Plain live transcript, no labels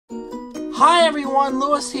Hi everyone,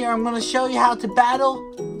 Lewis here. I'm going to show you how to battle,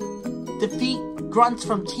 defeat Grunts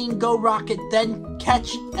from Team Go Rocket, then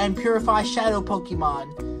catch and purify shadow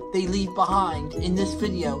Pokemon they leave behind in this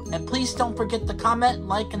video. And please don't forget to comment,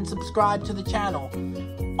 like, and subscribe to the channel.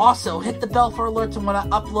 Also, hit the bell for alerts when I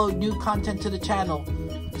upload new content to the channel,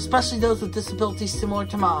 especially those with disabilities similar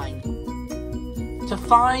to mine. To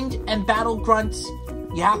find and battle Grunts,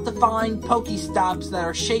 you have to find Pokestops that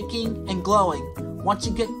are shaking and glowing. Once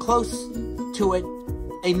you get close to it,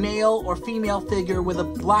 a male or female figure with a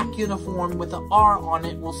black uniform with an R on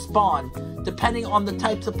it will spawn. Depending on the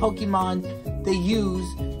types of Pokemon they use,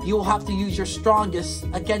 you will have to use your strongest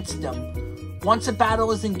against them. Once a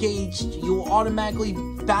battle is engaged, you will automatically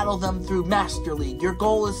battle them through Master League. Your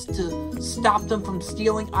goal is to stop them from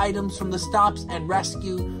stealing items from the stops and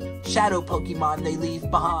rescue shadow Pokemon they leave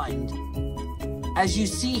behind. As you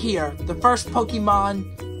see here, the first Pokemon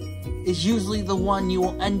is usually the one you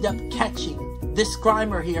will end up catching. This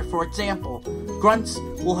Grimer here, for example. Grunts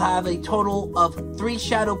will have a total of 3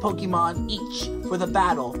 shadow Pokemon each for the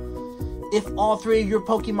battle. If all 3 of your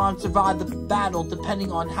Pokemon survive the battle, depending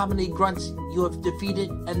on how many Grunts you have defeated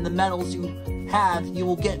and the medals you have, you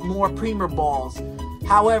will get more Premier Balls.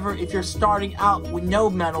 However, if you're starting out with no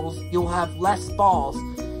medals, you'll have less balls.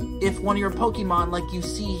 If one of your Pokemon, like you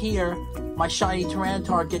see here, my shiny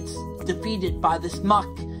Tyranitar, gets defeated by this muck,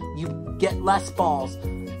 you get less balls.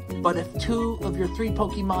 But if 2 of your 3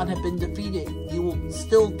 Pokemon have been defeated, you will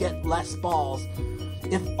still get less balls.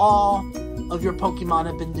 If all of your Pokemon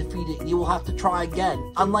have been defeated, you will have to try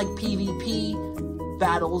again. Unlike PvP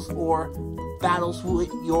battles or battles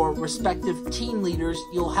with your respective team leaders,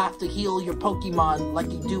 you'll have to heal your Pokemon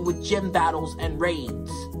like you do with gym battles and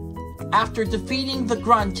raids. After defeating the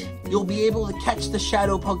Grunt, you'll be able to catch the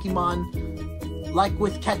shadow Pokemon, like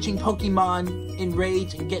with catching Pokemon in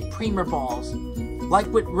raids, and get Premier Balls. Like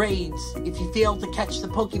with raids, if you fail to catch the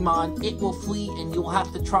Pokemon, it will flee and you'll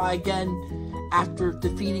have to try again after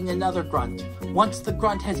defeating another Grunt. Once the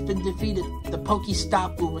Grunt has been defeated, the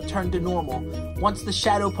Pokestop will return to normal. Once the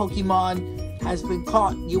shadow Pokemon has been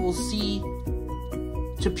caught, you will see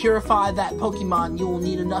to purify that Pokemon, you will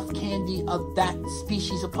need enough candy of that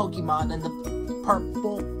species of Pokemon, and the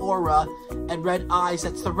purple aura and red eyes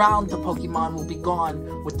that surround the Pokemon will be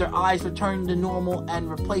gone, with their eyes returning to normal and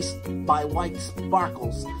replaced by white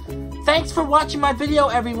sparkles. Thanks for watching my video,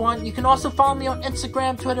 everyone. You can also follow me on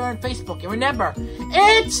Instagram, Twitter, and Facebook. And remember,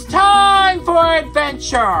 it's time for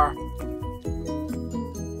adventure!